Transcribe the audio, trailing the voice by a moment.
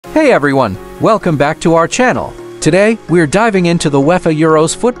Hey everyone, welcome back to our channel. Today, we're diving into the UEFA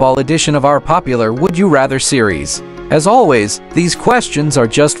Euros football edition of our popular Would You Rather series. As always, these questions are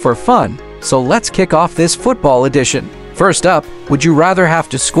just for fun, so let's kick off this football edition. First up, would you rather have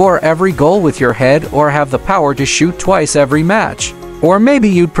to score every goal with your head or have the power to shoot twice every match? Or maybe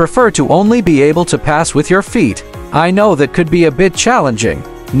you'd prefer to only be able to pass with your feet. I know that could be a bit challenging.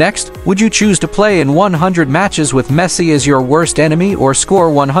 Next, would you choose to play in 100 matches with Messi as your worst enemy or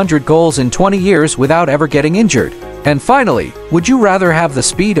score 100 goals in 20 years without ever getting injured? And finally, would you rather have the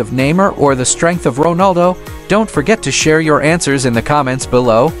speed of Neymar or the strength of Ronaldo? Don't forget to share your answers in the comments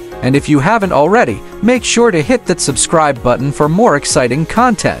below. And if you haven't already, make sure to hit that subscribe button for more exciting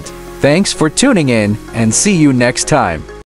content. Thanks for tuning in, and see you next time.